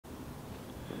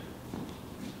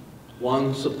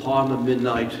Once upon a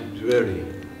midnight dreary,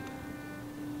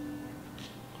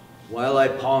 while I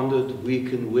pondered,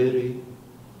 weak and weary,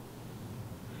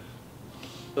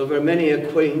 over many a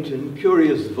quaint and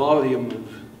curious volume of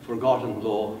forgotten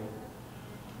lore,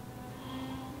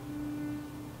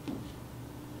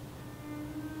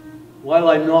 while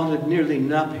I nodded, nearly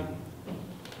napping,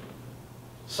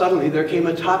 suddenly there came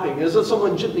a tapping, as of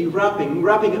someone gently rapping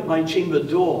at my chamber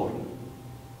door.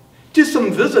 "'Tis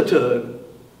some visitor,"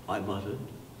 I muttered,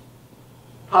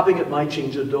 "tapping at my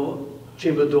chamber door.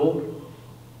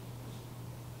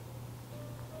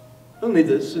 Only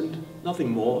this and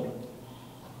nothing more."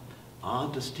 Ah,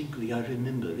 distinctly I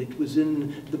remember, it was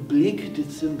in the bleak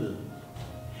December,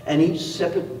 and each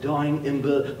separate dying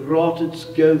ember wrought its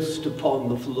ghost upon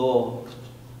the floor.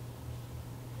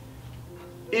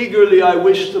 Eagerly I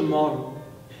wished the morrow,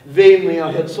 vainly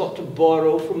I had sought to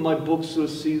borrow from my books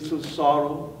those seas of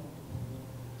sorrow,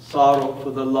 sorrow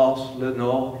for the lost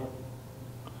Lenore,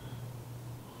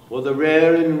 for the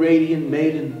rare and radiant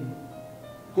maiden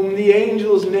whom the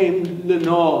angels named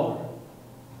Lenore,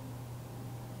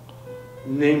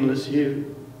 nameless here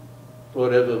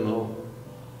forevermore.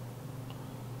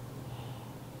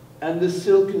 And the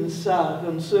silken, sad,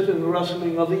 uncertain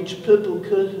rustling of each purple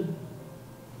curtain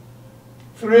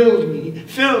thrilled me,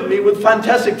 filled me with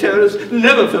fantastic terrors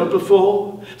never felt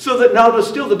before, so that now to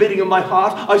still the beating of my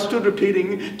heart, I stood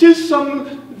repeating, "'Tis some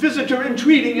visitor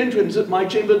entreating entrance at my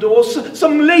chamber door,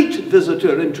 some late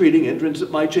visitor entreating entrance at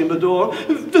my chamber door.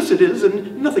 This it is,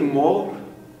 and nothing more."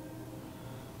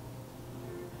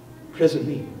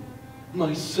 Presently,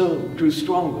 my soul grew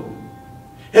stronger,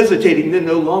 hesitating then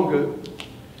no longer.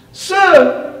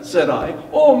 "Sir," said I,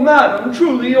 "oh, madam,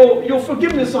 truly, your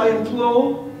forgiveness I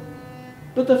implore.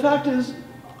 But the fact is,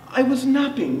 I was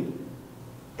napping,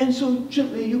 and so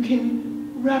gently you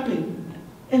came rapping,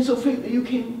 and so faintly you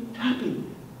came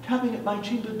tapping at my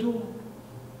chamber door,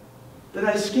 that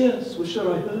I scarce was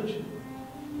sure I heard you.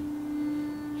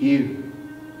 Here,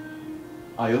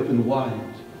 I opened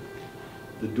wide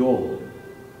the door.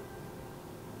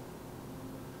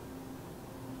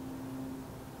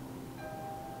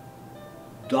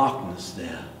 Darkness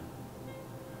there,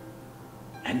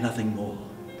 and nothing more.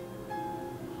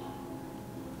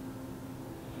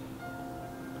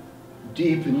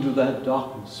 Deep into that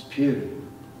darkness peering,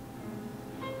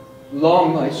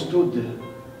 long I stood there,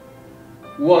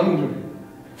 wondering,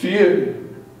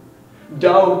 fearing,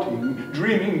 doubting,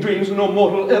 dreaming dreams no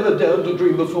mortal ever dared to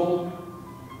dream before.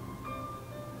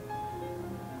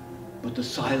 But the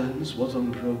silence was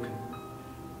unbroken,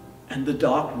 and the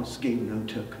darkness gave no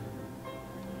token.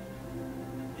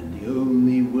 And the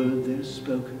only word there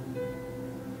spoken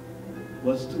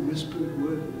was the whispered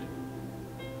word,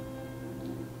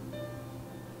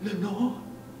 "Lenore."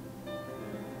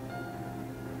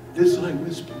 This I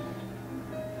whispered,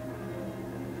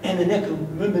 and an echo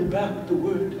murmured back the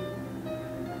word,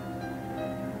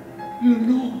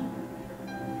 "Lenore."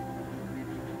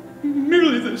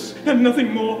 Merely this, and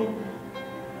nothing more.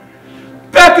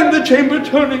 Back in the chamber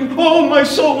turning, all my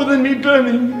soul within me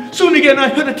burning. Soon again I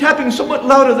heard a tapping somewhat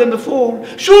louder than before.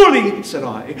 "Surely," said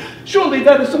I, "surely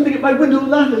that is something at my window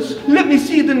lattice. Let me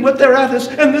see then what thereat is,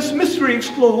 and this mystery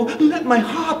explore. Let my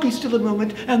heart be still a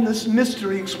moment, and this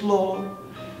mystery explore.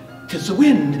 'Tis the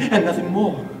wind, and nothing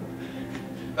more."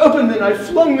 Open then I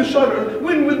flung the shutter,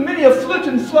 when with many a flit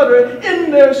and flutter,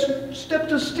 in there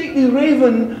stepped a stately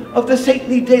raven of the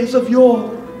saintly days of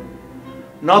yore.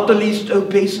 Not the least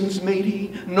obeisance made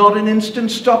he, not an instant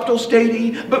stopped or stayed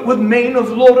he, but with mane of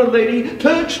lord and lady,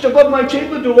 perched above my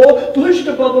chamber door, pushed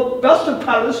above a bastard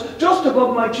palace, just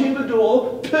above my chamber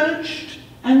door, perched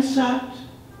and sat,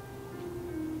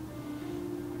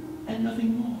 and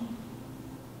nothing more.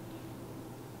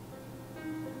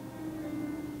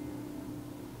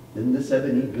 Then this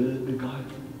ebony bird beguiled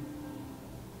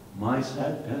my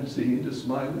sad fancy into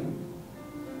smiling,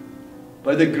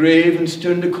 by the grave and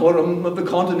stern decorum of the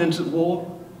continents at war.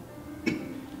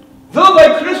 "Though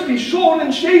thy crest be shorn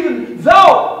and shaven,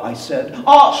 thou," I said,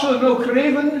 "art sure no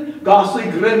craven, ghastly,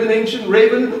 grim, and ancient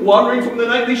raven, wandering from the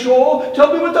nightly shore.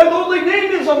 Tell me what thy lordly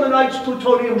name is on the night's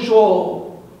plutonium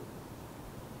shore."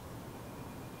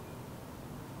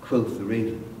 Quoth the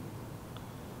raven,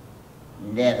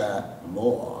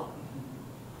 "Nevermore."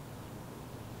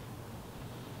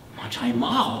 Much I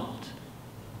marveled,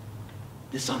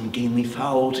 this ungainly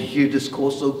fowl to hear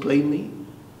discourse so plainly,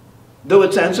 though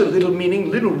its answer little meaning,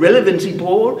 little relevancy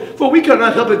bore, for we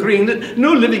cannot help agreeing that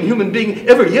no living human being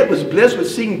ever yet was blessed with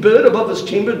seeing bird above his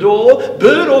chamber door,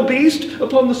 bird or beast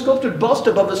upon the sculptured bust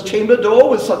above his chamber door,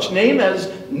 with such name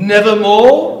as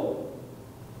Nevermore.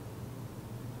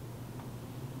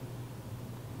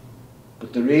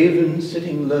 But the raven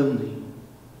sitting lonely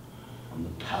on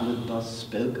the pallid bust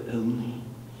spoke only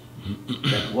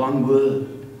that one word,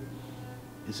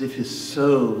 as if his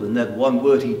soul in that one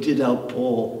word he did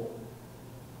outpour.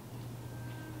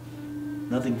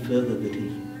 Nothing further that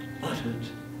he uttered,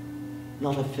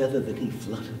 not a feather that he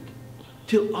fluttered,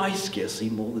 till I scarcely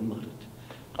more than muttered.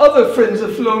 Other friends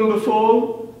have flown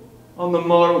before, on the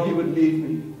morrow he would leave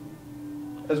me,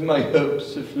 as my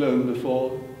hopes have flown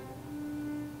before.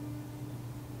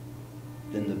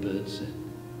 Then the bird said,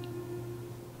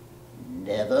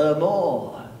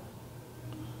 nevermore.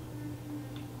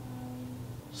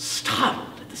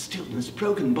 Startled at the stillness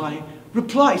broken by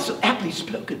reply so aptly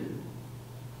spoken.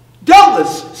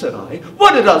 Doubtless, said I,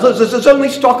 what it does is only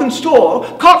stock and store,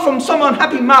 caught from some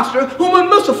unhappy master, whom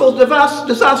unmerciful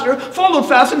disaster followed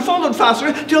fast and followed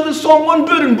faster, till the song one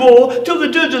burden bore, till the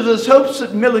dirge of his hopes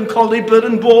that melancholy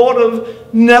burden bore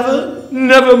of never,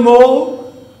 nevermore.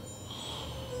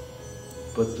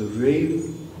 But the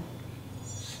raven,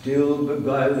 still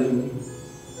beguiling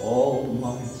all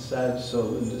my sad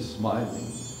soul into smiling,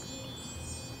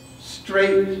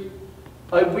 straight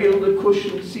I wheeled a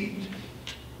cushioned seat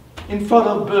in front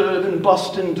of bird and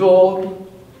bust and door.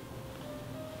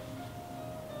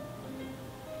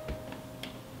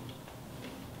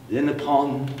 Then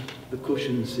upon the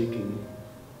cushion sinking,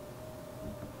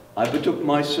 I betook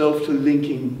myself to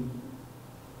linking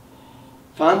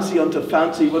fancy unto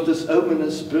fancy what this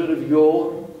ominous bird of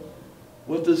yore,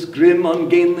 what this grim,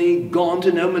 ungainly, gaunt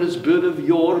and ominous bird of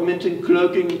yore meant in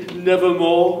cloaking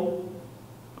nevermore.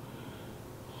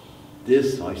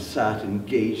 This I sat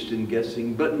engaged in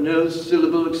guessing, but no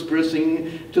syllable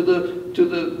expressing to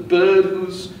the bird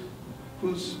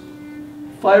whose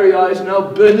fiery eyes now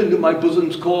burned into my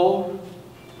bosom's core.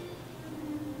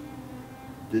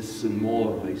 This and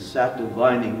more I sat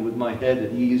divining, with my head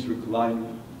at ease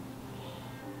reclining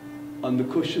on the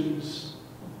cushion's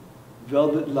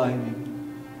velvet lining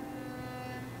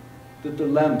that the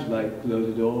lamplight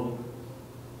gloated o'er,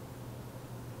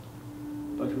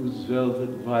 but whose velvet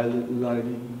violet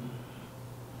lining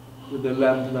with the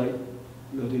lamplight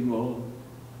gloating o'er.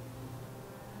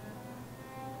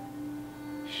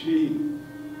 She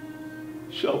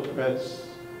shall press,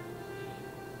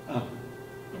 ah,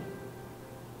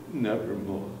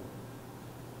 nevermore.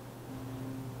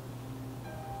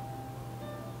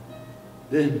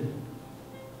 Then,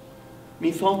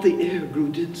 methought the air grew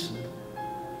denser,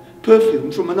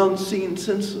 perfumed from an unseen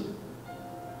censer,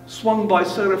 swung by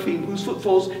seraphim whose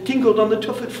footfalls tinkled on the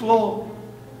tuffet floor.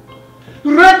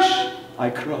 Wretch, I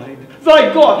cried,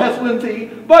 thy God hath lent thee,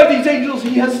 by these angels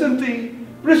he has sent thee,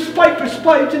 respite,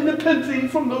 respite, and repent thee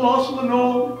from the lost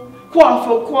Lenore. Quaff,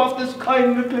 oh quaff this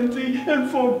kind nepenthe, and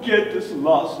forget this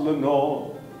lost Lenore.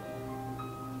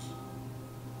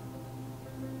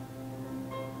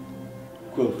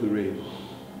 Quoth the raven,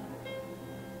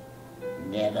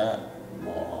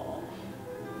 nevermore.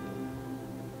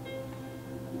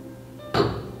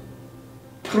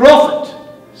 Prophet,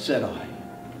 said I,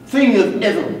 thing of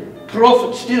evil,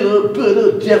 prophet still, bird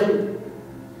or devil.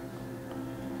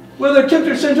 Whether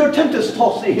tempter sent or tempest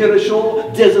tossed thee here ashore,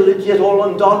 desolate yet all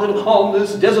undaunted, on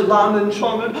this desert land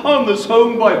enchanted, on this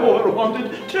home by horror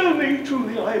haunted, tell me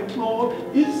truly I implore,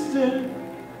 is there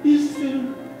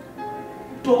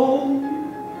balm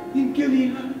in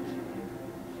Gilead?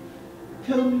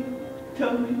 Tell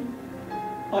me,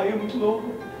 I implore.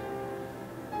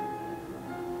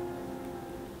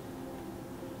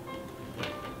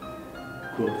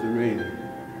 Quoth the raven,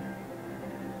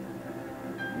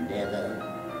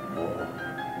 nevermore.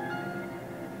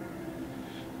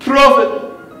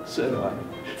 Prophet, said I,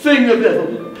 thing of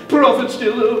evil, prophet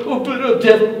still, or bird or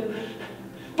devil,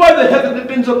 by the heaven that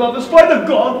bends above us, by the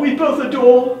God we both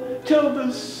adore, tell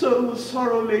the soul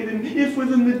sorrow laden, if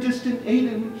within the distant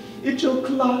Aidenn it shall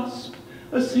clasp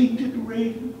a sainted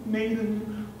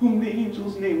maiden, whom the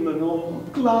angels name Lenore,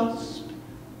 clasp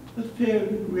a fair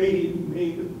and radiant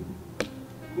maiden,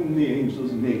 whom the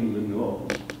angels name Lenore.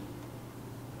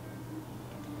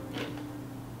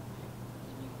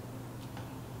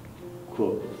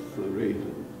 Quoth the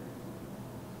raven,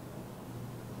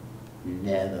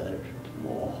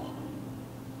 nevermore.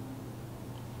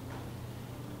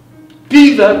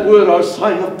 Be that word our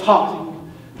sign of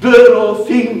parting, bird or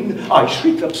fiend, I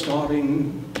shrieked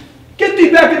upstarting. Get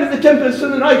thee back into the tempest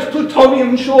and the night's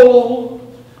plutonian shore.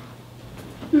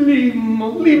 Leave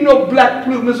no black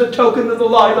plume as a token of the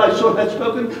lie thy sword hath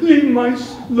spoken. Leave my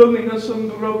loneliness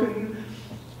unbroken.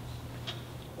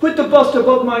 Quit the bust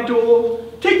above my door.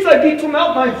 Take thy beat from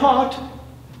out my heart.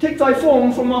 Take thy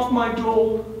form from off my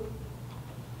door.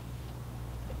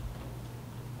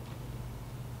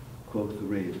 Quoth the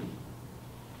raven,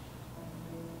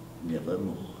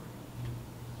 nevermore.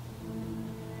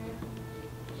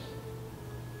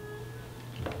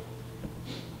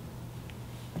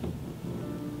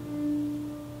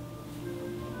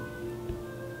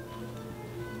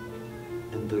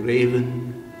 And the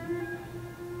raven,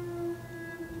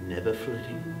 never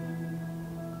flitting,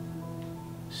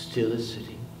 still is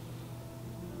sitting,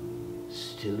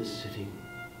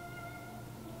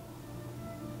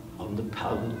 on the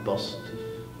pallid bust of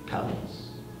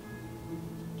Pallas,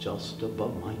 just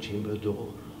above my chamber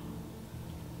door.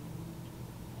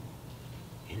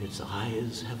 In its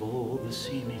eyes have all the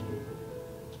seeming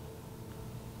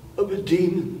of a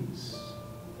demon's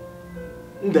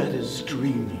that is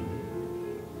dreaming,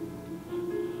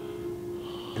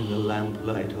 and the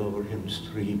lamplight over him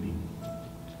streaming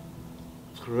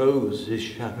throws his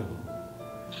shadow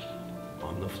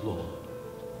on the floor.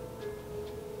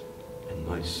 And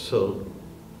my soul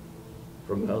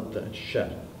from out that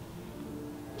shadow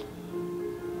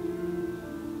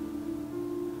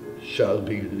shall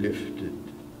be lifted